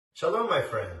Shalom, my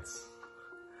friends.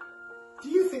 Do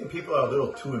you think people are a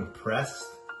little too impressed,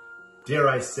 dare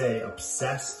I say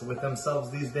obsessed with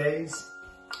themselves these days?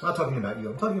 I'm not talking about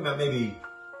you. I'm talking about maybe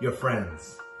your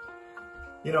friends.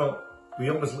 You know, we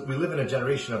live in a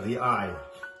generation of the iPhone,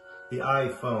 the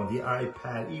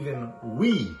iPad, even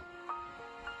we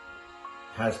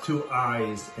has two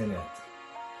eyes in it.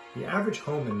 The average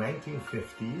home in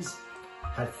 1950s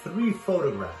had 3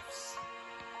 photographs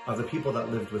of the people that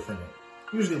lived within it.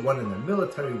 Usually one in the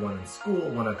military, one in school,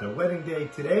 one at their wedding day.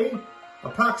 Today,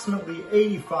 approximately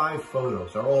 85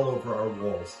 photos are all over our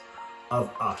walls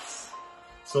of us.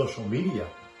 Social media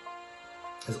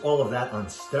is all of that on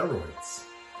steroids.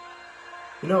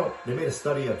 You know, they made a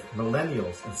study of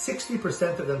millennials, and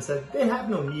 60% of them said they have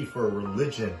no need for a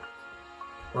religion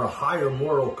or a higher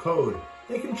moral code.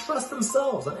 They can trust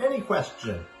themselves on any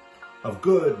question of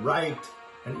good, right,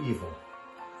 and evil.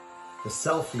 The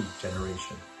selfie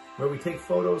generation, where we take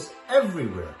photos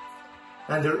everywhere.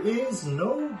 And there is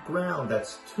no ground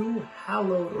that's too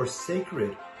hallowed or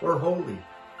sacred or holy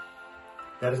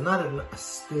that is not a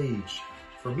stage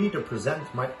for me to present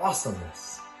my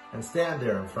awesomeness and stand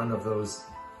there in front of those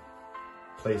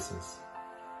places.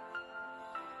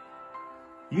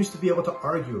 You used to be able to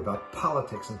argue about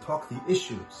politics and talk the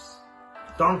issues.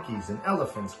 Donkeys and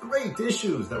elephants, great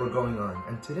issues that were going on.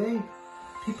 And today,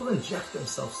 people inject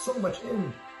themselves so much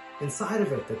inside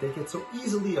of it that they get so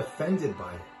easily offended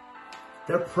by it.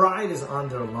 Their pride is on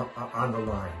the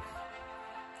line.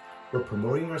 We're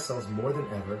promoting ourselves more than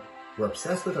ever. We're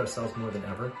obsessed with ourselves more than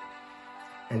ever.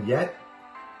 And yet,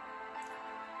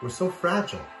 we're so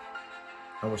fragile.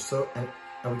 And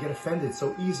we get offended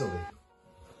so easily.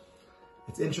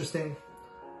 It's interesting.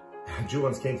 A Jew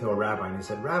once came to a rabbi and he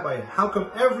said, "Rabbi, how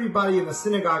come everybody in the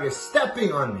synagogue is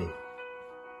stepping on me?"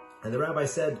 And the rabbi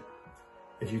said,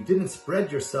 if you didn't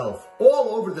spread yourself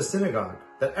all over the synagogue,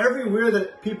 that everywhere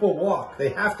that people walk, they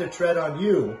have to tread on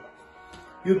you,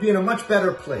 you'd be in a much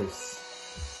better place.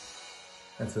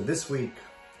 And so this week,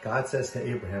 God says to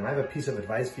Abraham, I have a piece of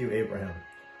advice for you, Abraham.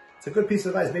 It's a good piece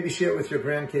of advice. Maybe share it with your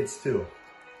grandkids too.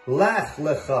 Lech,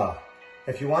 Lecha.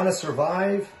 If you want to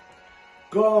survive,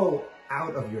 go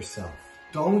out of yourself.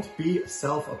 Don't be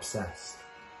self-obsessed.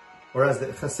 Or as the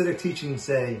Hasidic teachings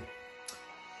say,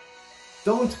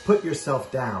 don't put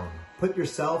yourself down. Put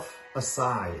yourself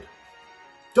aside.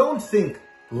 Don't think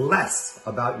less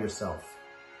about yourself.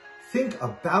 Think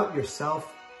about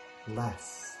yourself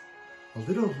less. A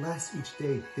little less each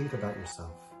day, think about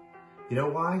yourself. You know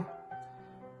why?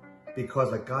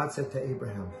 Because like God said to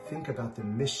Abraham, think about the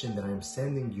mission that I am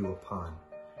sending you upon.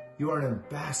 You are an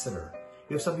ambassador.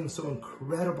 You have something so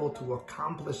incredible to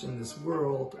accomplish in this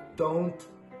world. Don't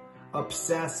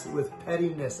obsess with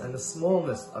pettiness and the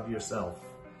smallness of yourself.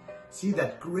 See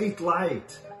that great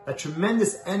light, that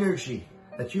tremendous energy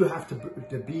that you have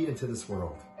to be into this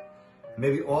world. May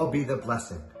we all be the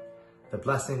blessing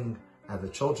of the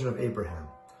children of Abraham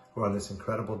who are on this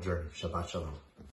incredible journey. Shabbat Shalom.